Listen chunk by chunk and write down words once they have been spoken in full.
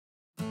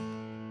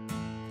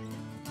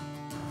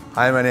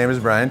Hi, my name is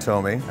Brian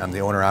Tomey. I'm the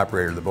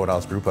owner-operator of the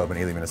Boathouse Brewpub in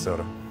Ely,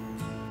 Minnesota.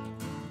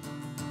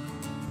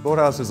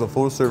 Boathouse is a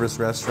full-service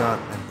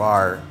restaurant and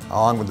bar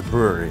along with the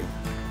brewery,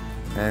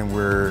 and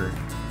we're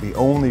the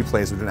only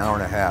place within an hour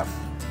and a half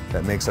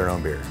that makes our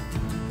own beer.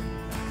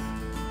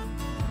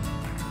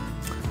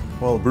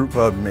 Well, the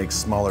Brewpub makes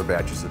smaller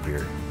batches of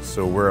beer,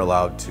 so we're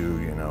allowed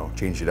to,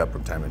 change it up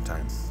from time to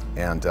time.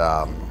 And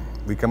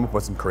we come up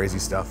with some crazy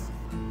stuff.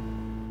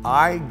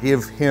 I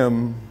give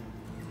him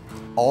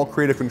all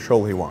creative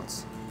control he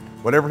wants.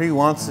 Whatever he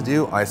wants to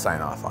do, I sign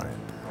off on it.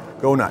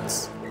 Go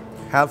nuts.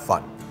 Have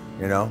fun.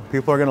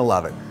 People are gonna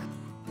love it.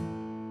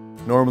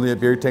 Normally a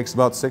beer takes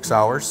about 6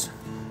 hours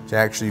to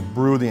actually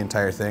brew the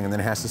entire thing, and then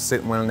it has to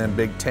sit in one of them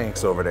big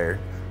tanks over there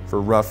for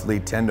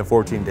roughly 10 to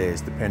 14 days,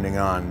 depending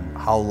on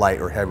how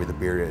light or heavy the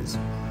beer is.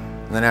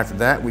 And then after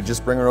that, we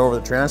just bring her over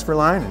the transfer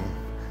line and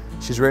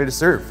she's ready to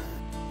serve.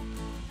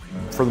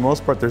 For the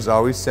most part, there's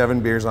always 7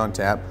 beers on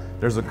tap.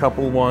 There's a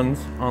couple ones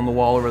on the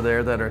wall over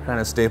there that are kind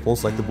of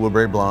staples, like the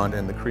Blueberry Blonde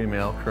and the Cream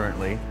Ale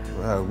currently.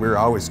 We're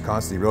always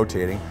constantly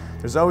rotating.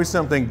 There's always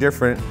something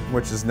different,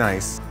 which is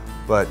nice,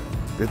 but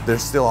they're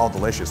still all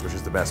delicious, which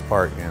is the best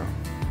part,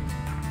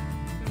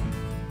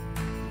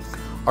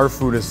 Our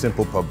food is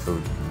simple pub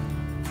food,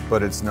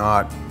 but it's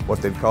not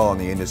what they'd call in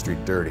the industry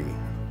dirty.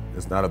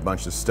 There's not a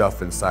bunch of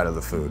stuff inside of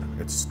the food.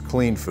 It's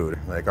clean food.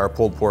 Like our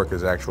pulled pork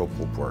is actual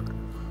pulled pork.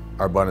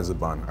 Our bun is a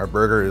bun. Our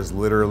burger is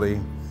literally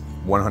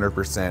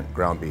 100%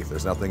 ground beef.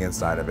 There's nothing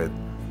inside of it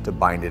to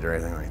bind it or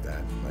anything like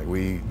that. Like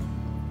we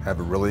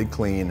have a really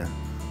clean,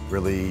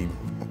 really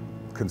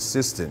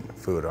consistent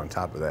food on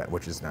top of that,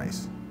 which is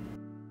nice.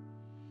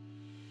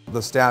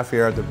 The staff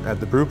here at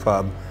the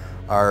Brewpub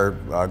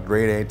are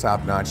grade A,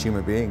 top-notch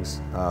human beings.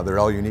 They're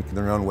all unique in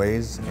their own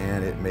ways,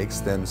 and it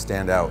makes them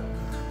stand out.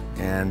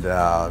 And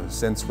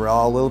since we're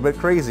all a little bit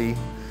crazy,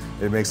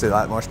 it makes it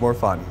that much more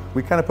fun.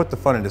 We kind of put the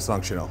fun in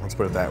dysfunctional, let's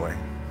put it that way.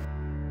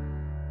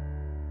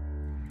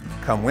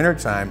 Come winter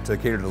time, to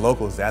cater to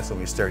locals, that's when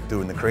we start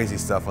doing the crazy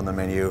stuff on the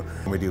menu.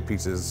 We do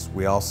pizzas.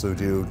 We also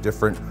do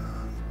different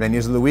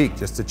menus of the week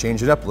just to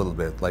change it up a little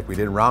bit. Like we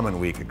did Ramen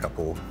Week a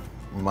couple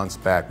months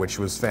back, which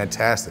was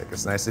fantastic.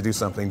 It's nice to do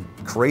something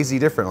crazy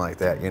different like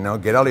that,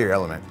 get out of your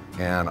element.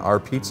 And our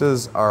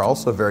pizzas are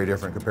also very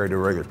different compared to a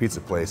regular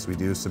pizza place. We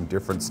do some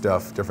different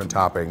stuff, different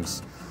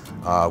toppings,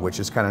 which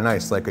is kind of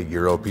nice, like a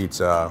Euro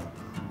pizza,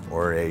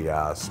 or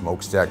a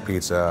smokestack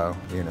pizza,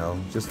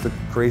 just the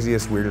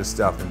craziest, weirdest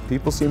stuff. And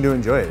people seem to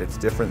enjoy it. It's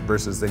different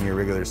versus than your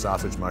regular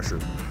sausage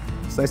mushroom.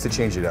 It's nice to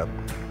change it up.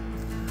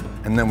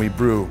 And then we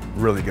brew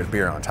really good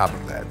beer on top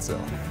of that. So,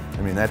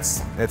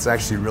 it's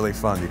actually really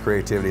fun, the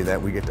creativity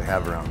that we get to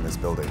have around this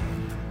building.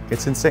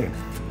 It's insane.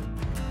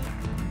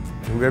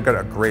 We've got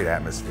a great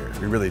atmosphere,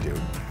 we really do.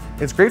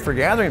 It's great for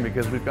gathering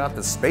because we've got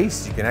the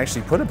space. You can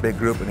actually put a big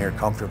group in here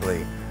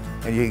comfortably,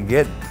 and you can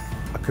get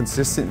a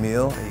consistent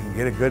meal, and you can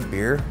get a good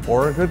beer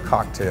or a good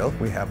cocktail.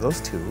 We have those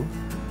too,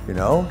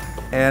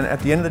 and at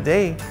the end of the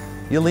day,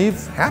 you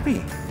leave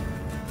happy.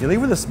 You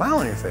leave with a smile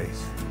on your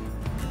face,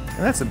 and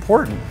that's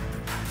important.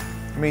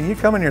 You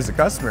come in here as a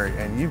customer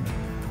and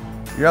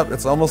you're out,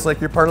 it's almost like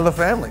you're part of the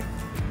family.